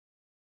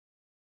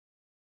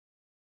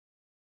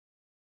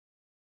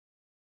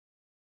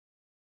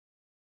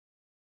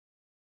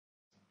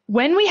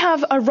When we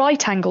have a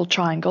right-angled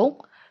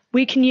triangle,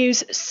 we can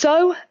use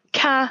SO,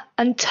 CA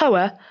and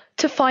TOA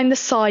to find the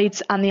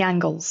sides and the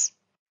angles.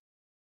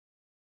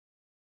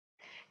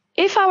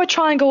 If our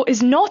triangle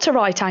is not a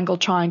right-angled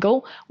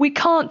triangle, we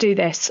can't do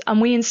this, and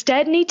we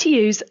instead need to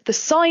use the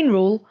sine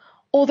rule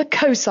or the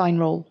cosine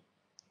rule.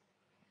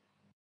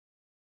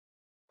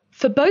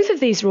 For both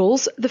of these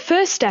rules, the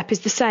first step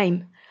is the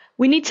same.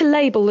 We need to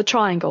label the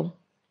triangle.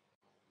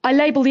 I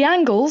label the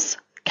angles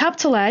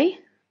capital A,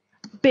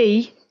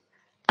 B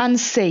and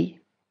C.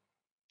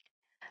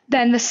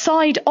 Then the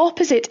side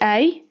opposite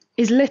A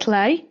is little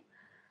a,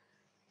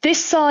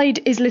 this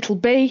side is little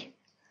b,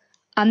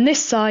 and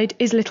this side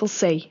is little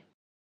c.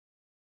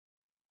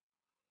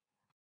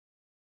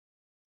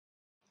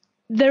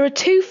 There are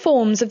two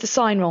forms of the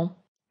sine rule.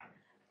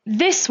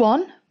 This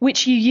one,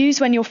 which you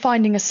use when you're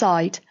finding a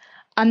side,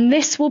 and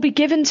this will be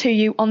given to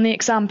you on the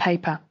exam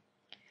paper.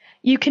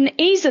 You can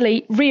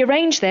easily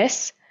rearrange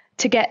this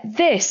to get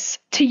this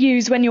to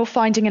use when you're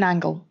finding an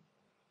angle.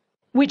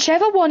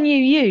 Whichever one you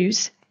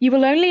use, you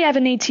will only ever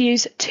need to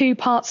use two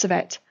parts of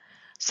it.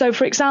 So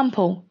for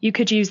example, you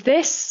could use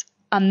this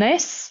and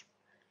this,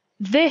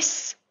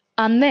 this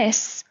and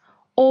this,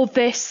 or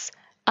this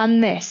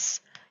and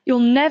this. You'll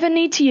never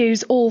need to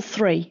use all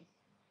three.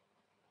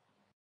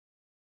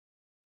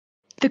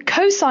 The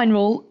cosine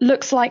rule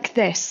looks like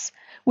this,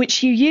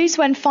 which you use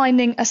when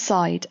finding a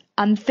side,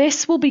 and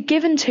this will be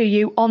given to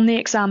you on the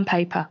exam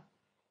paper.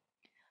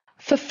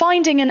 For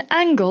finding an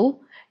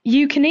angle,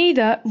 you can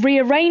either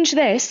rearrange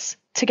this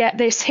to get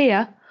this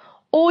here,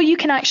 or you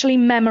can actually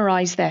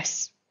memorize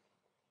this.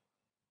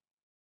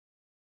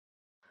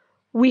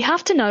 We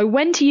have to know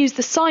when to use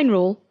the sine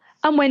rule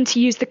and when to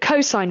use the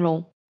cosine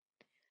rule.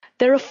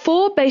 There are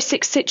four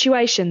basic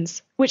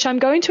situations, which I'm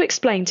going to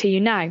explain to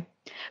you now.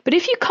 But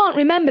if you can't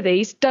remember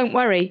these, don't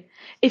worry.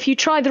 If you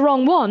try the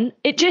wrong one,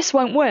 it just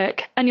won't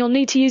work and you'll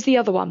need to use the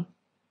other one.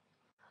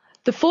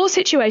 The four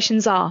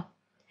situations are: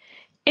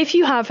 if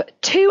you have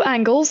two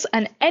angles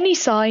and any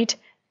side,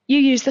 you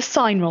use the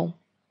sine rule.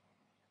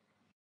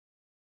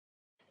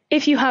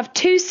 If you have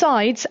two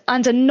sides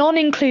and a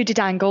non-included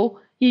angle,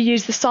 you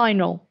use the sine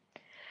rule.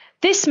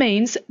 This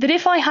means that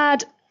if I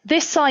had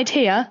this side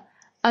here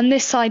and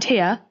this side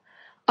here,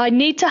 I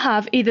need to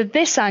have either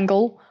this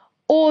angle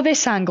or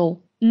this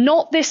angle,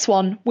 not this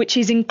one, which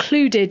is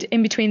included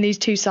in between these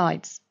two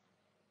sides.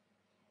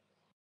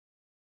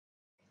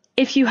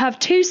 If you have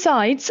two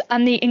sides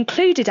and the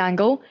included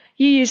angle,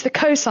 you use the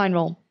cosine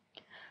rule.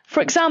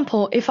 For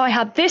example, if I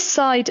had this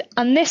side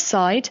and this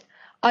side,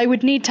 I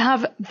would need to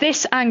have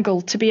this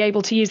angle to be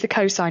able to use the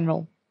cosine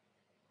rule.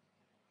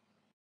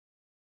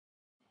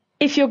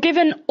 If you're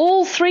given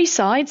all three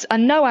sides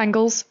and no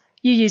angles,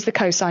 you use the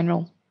cosine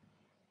rule.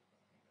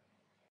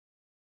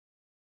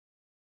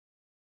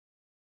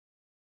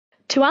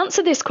 To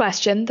answer this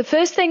question, the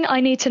first thing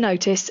I need to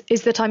notice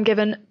is that I'm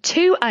given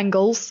two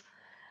angles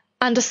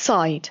and a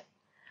side,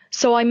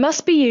 so I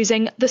must be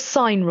using the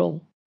sine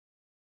rule.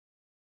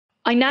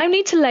 I now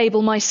need to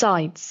label my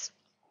sides.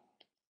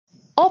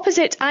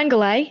 Opposite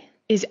angle A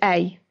is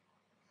A.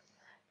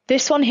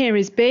 This one here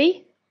is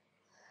B,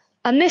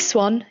 and this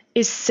one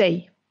is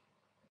C.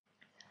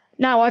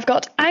 Now I've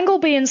got angle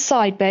B and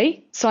side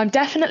B, so I'm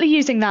definitely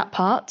using that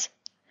part.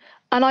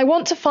 And I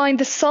want to find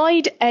the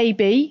side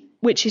AB,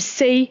 which is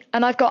C,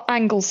 and I've got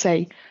angle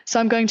C, so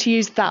I'm going to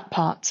use that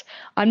part.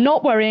 I'm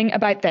not worrying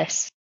about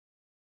this.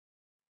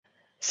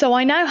 So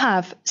I now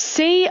have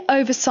C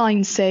over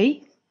sine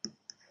C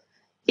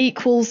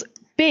equals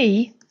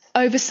B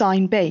over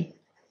sine B.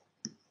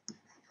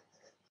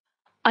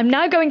 I'm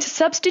now going to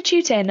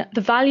substitute in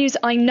the values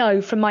I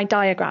know from my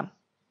diagram.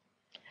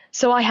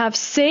 So I have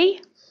C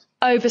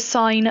over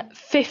sine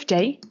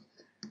 50,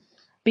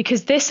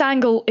 because this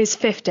angle is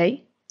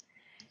 50,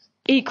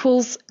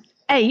 equals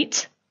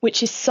 8,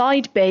 which is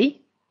side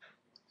B,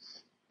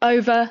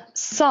 over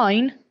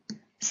sine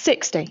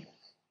 60.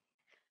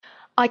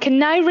 I can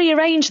now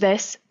rearrange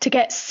this to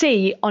get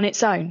C on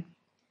its own.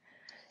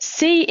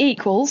 C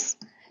equals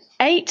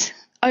 8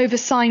 over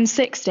sine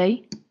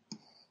 60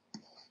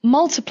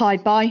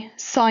 multiplied by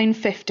sine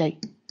 50.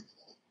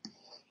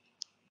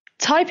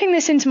 Typing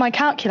this into my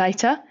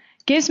calculator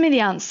gives me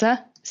the answer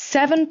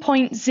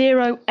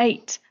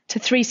 7.08 to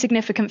three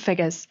significant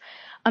figures.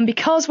 And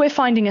because we're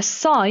finding a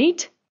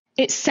side,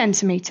 it's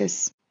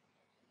centimetres.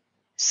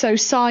 So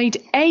side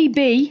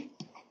AB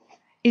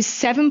is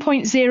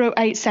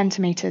 7.08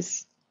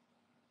 centimetres.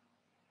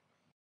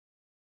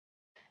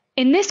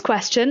 In this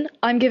question,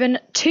 I'm given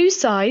two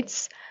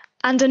sides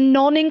and a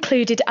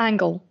non-included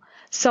angle,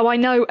 so I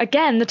know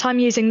again that I'm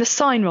using the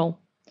sine rule.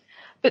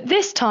 But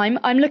this time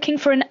I'm looking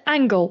for an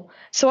angle,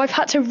 so I've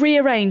had to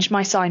rearrange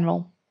my sine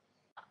rule.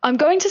 I'm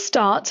going to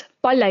start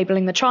by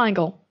labelling the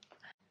triangle.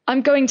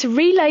 I'm going to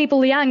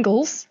relabel the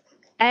angles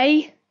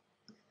A,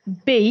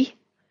 B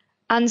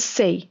and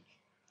C.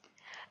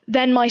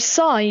 Then my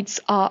sides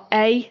are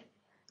A,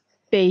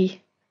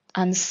 B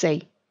and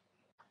C.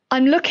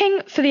 I'm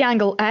looking for the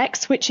angle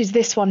X, which is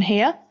this one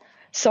here,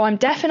 so I'm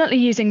definitely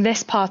using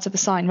this part of the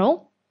sine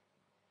rule.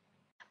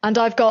 And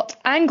I've got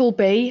angle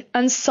B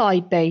and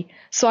side B,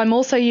 so I'm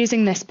also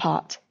using this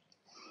part.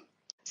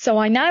 So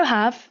I now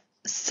have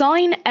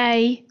sine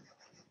A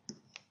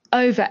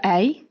over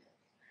A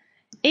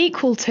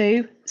equal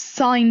to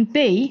sine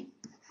B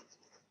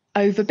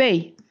over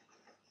B.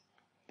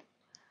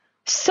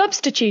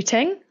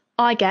 Substituting,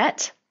 I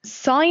get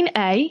sine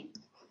A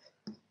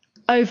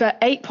over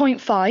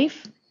 8.5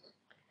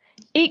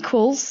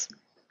 equals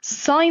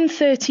sine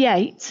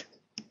 38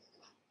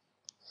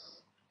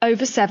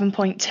 over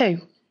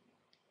 7.2.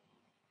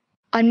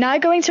 I'm now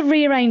going to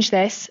rearrange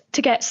this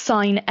to get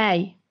sine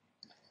A.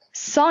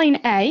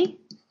 Sine A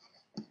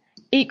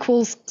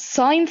equals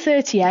sine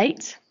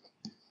 38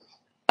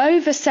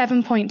 over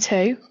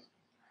 7.2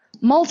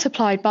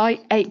 multiplied by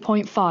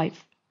 8.5.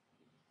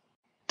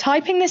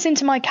 Typing this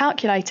into my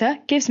calculator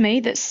gives me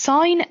that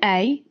sine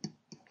A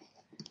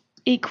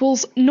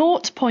equals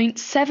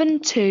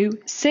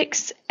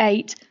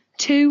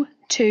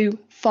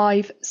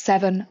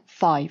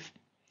 0.7268225575.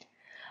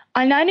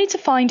 I now need to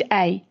find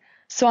A,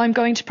 so I'm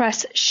going to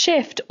press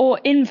Shift or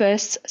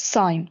inverse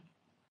sine.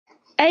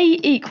 A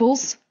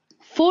equals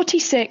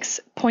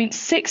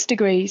 46.6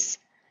 degrees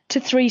to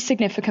 3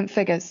 significant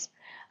figures.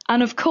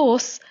 And of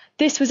course,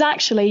 this was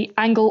actually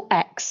angle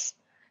X.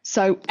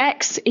 So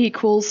X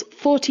equals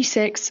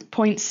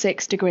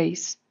 46.6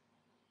 degrees.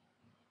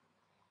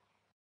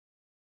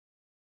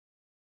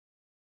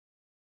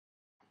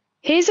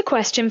 Here's a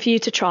question for you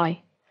to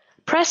try.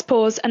 Press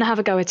pause and have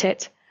a go at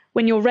it.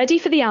 When you're ready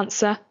for the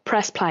answer,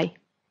 press play.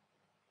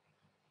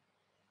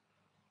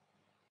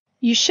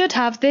 You should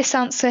have this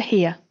answer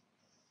here.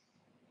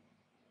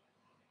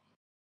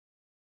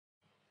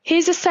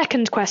 Here's a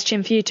second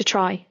question for you to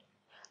try.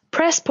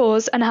 Press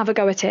pause and have a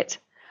go at it.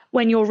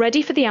 When you're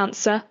ready for the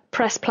answer,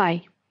 press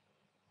play.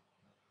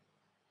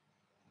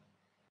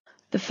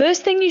 The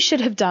first thing you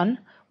should have done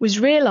was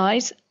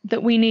realise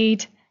that we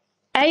need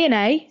A and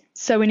A,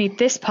 so we need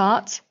this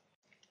part,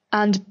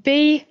 and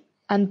B,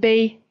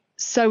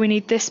 so we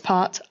need this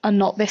part and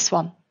not this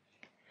one.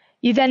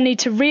 You then need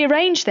to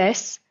rearrange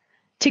this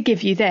to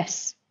give you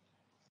this.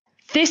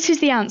 This is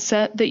the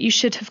answer that you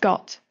should have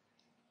got.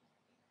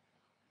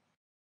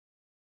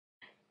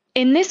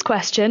 In this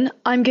question,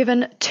 I'm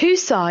given two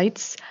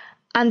sides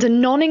and a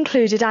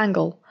non-included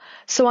angle,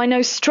 so I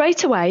know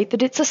straight away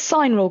that it's a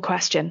sine rule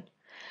question.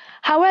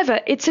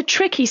 However, it's a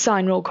tricky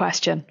sine rule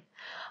question.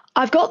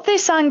 I've got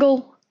this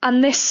angle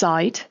and this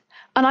side,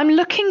 and I'm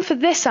looking for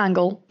this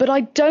angle, but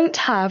I don't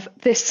have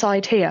this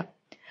side here.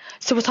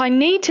 So what I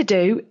need to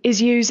do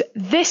is use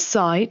this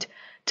side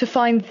to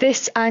find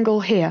this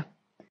angle here.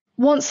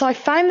 Once I've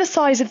found the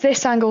size of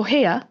this angle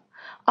here,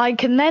 I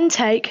can then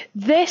take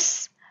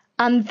this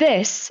and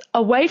this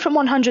away from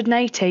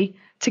 180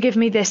 to give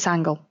me this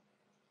angle.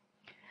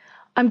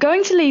 I'm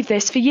going to leave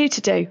this for you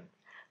to do.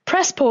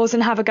 Press pause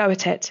and have a go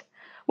at it.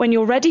 When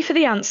you're ready for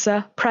the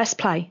answer, press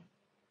play.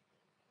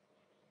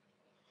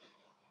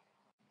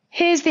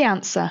 Here's the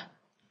answer.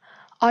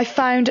 I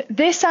found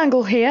this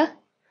angle here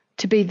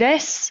to be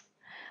this,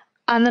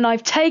 and then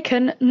I've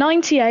taken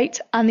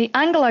 98 and the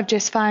angle I've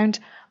just found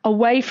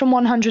away from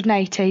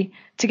 180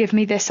 to give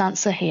me this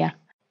answer here.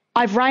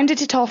 I've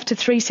rounded it off to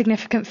 3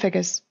 significant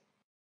figures.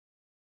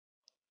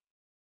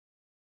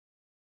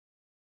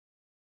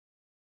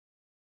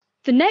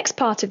 The next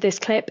part of this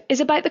clip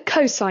is about the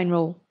cosine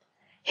rule.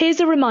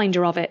 Here's a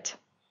reminder of it.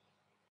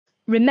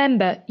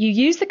 Remember, you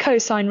use the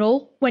cosine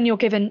rule when you're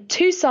given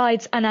 2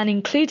 sides and an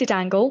included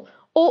angle,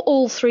 or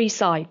all 3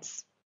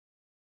 sides.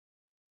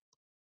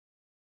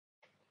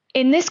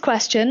 In this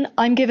question,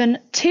 I'm given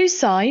 2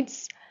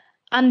 sides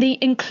and the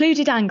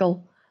included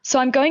angle, so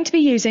I'm going to be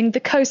using the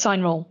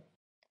cosine rule.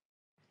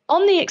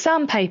 On the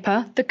exam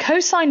paper, the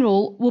cosine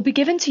rule will be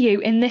given to you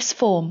in this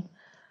form.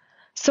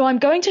 So I'm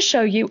going to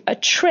show you a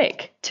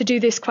trick to do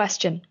this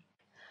question.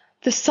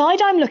 The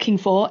side I'm looking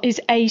for is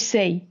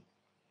AC.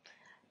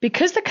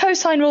 Because the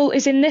cosine rule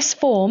is in this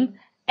form,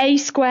 a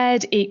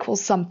squared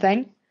equals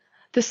something,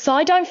 the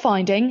side I'm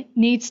finding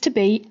needs to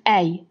be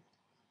A.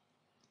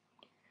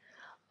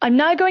 I'm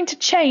now going to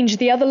change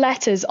the other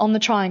letters on the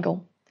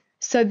triangle.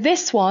 So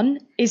this one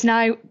is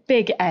now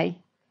big A.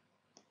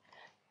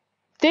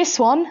 This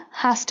one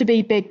has to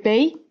be big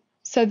B,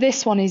 so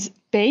this one is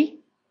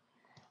B.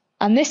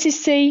 And this is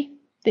C,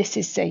 this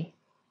is C.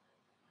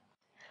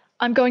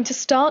 I'm going to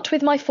start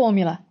with my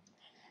formula.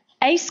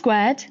 A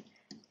squared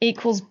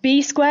equals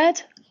B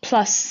squared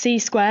plus C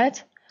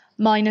squared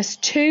minus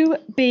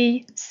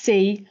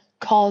 2BC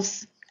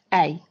cos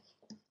A.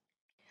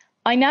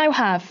 I now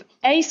have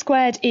A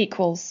squared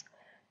equals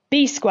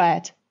B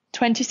squared,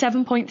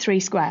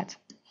 27.3 squared,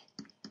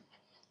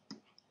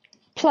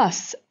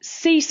 plus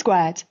C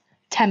squared,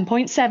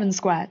 10.7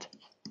 squared,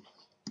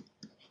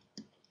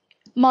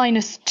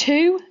 minus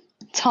 2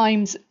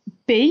 times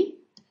B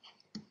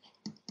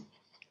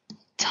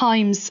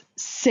times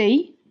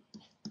C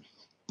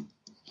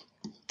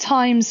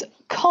times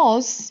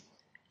cos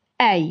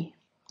A.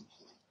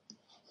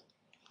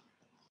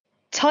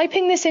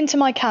 Typing this into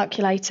my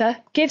calculator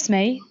gives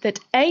me that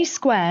A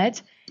squared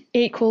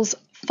equals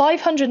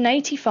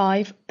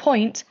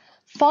 585.5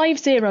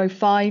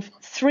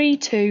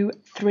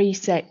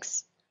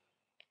 5053236.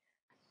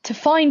 To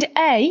find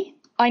A,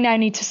 I now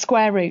need to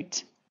square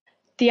root.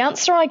 The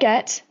answer I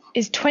get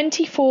is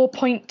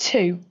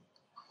 24.2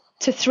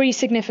 to 3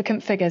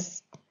 significant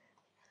figures.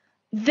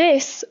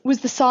 This was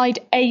the side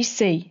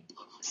AC,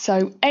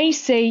 so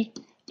AC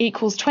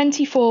equals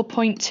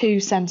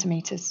 24.2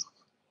 centimetres.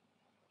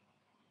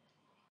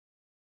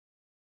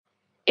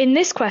 In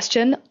this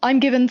question, I'm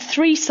given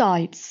 3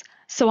 sides,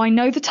 so I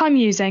know that I'm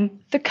using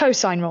the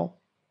cosine rule.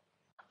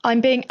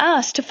 I'm being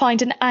asked to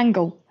find an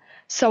angle,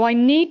 so I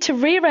need to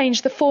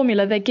rearrange the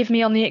formula they give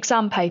me on the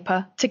exam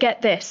paper to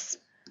get this.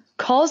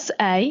 Cos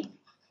A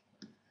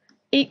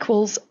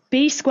equals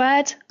B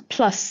squared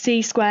plus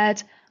C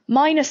squared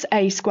minus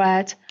A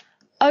squared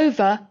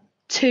over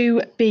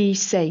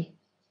 2BC.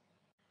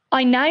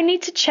 I now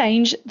need to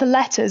change the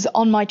letters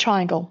on my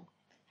triangle.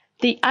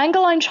 The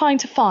angle I'm trying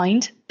to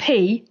find,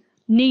 P,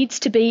 needs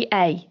to be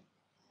A.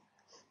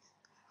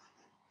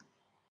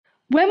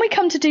 When we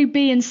come to do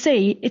B and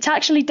C, it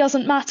actually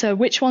doesn't matter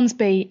which one's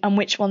B and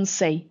which one's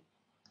C.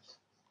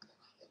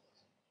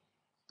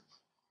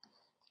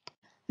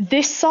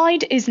 This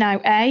side is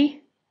now A,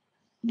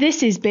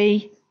 this is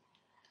B,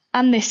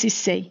 and this is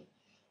C.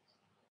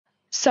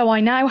 So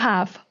I now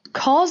have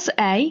cos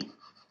A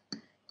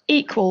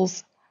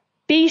equals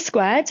B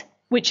squared,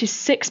 which is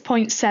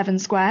 6.7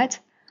 squared,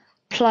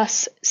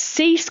 plus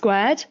C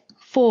squared,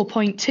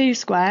 4.2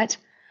 squared,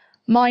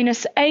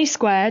 minus A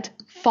squared,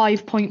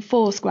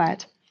 5.4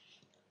 squared,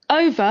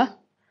 over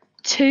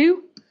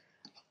 2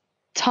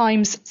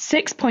 times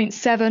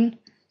 6.7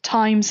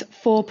 times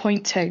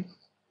 4.2.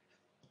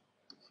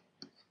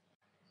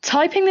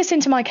 Typing this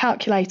into my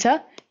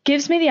calculator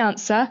gives me the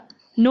answer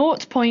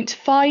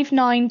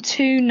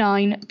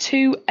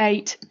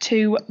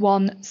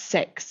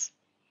 0.592928216.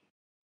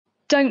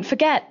 Don't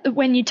forget that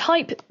when you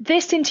type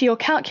this into your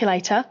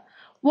calculator,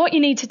 what you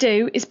need to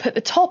do is put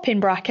the top in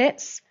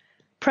brackets,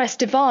 press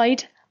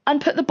divide,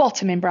 and put the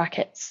bottom in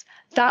brackets.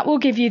 That will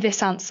give you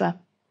this answer.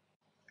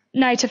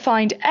 Now to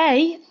find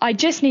A, I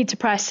just need to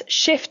press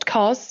Shift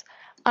Cos,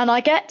 and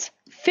I get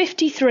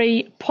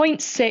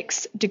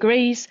 53.6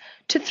 degrees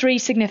to 3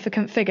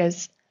 significant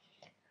figures.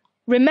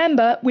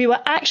 Remember, we were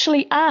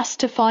actually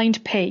asked to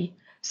find P,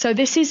 so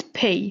this is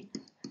P,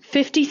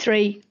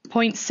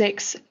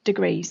 53.6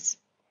 degrees.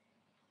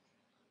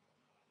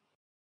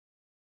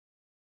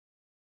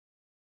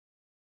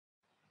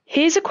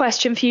 Here's a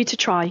question for you to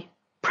try.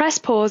 Press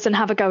pause and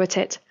have a go at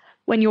it.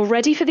 When you're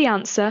ready for the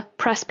answer,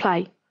 press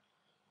play.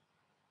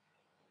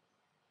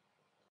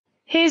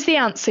 Here's the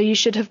answer you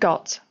should have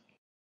got.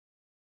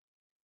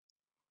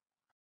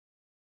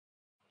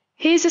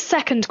 Here's a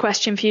second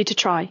question for you to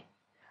try.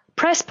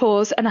 Press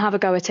pause and have a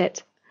go at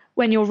it.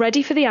 When you're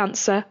ready for the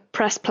answer,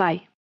 press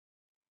play.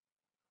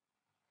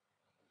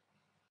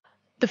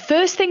 The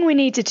first thing we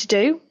needed to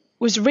do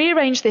was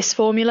rearrange this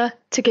formula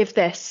to give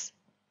this.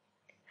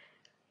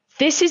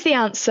 This is the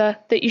answer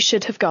that you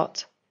should have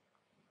got.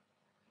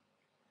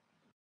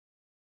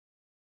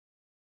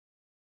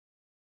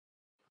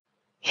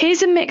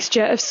 Here's a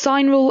mixture of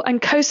sine rule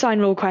and cosine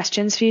rule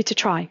questions for you to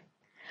try.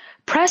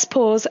 Press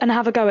pause and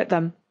have a go at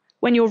them.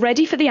 When you're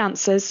ready for the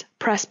answers,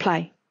 press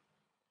play.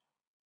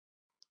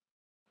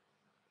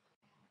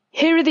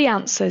 Here are the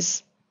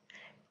answers.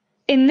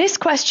 In this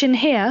question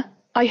here,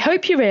 I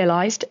hope you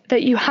realised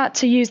that you had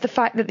to use the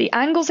fact that the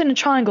angles in a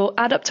triangle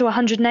add up to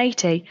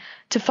 180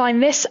 to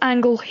find this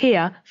angle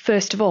here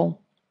first of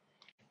all.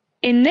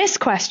 In this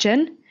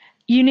question,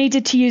 you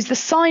needed to use the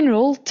sine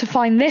rule to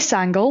find this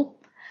angle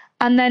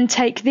and then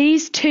take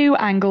these two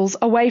angles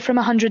away from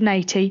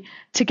 180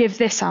 to give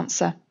this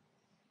answer.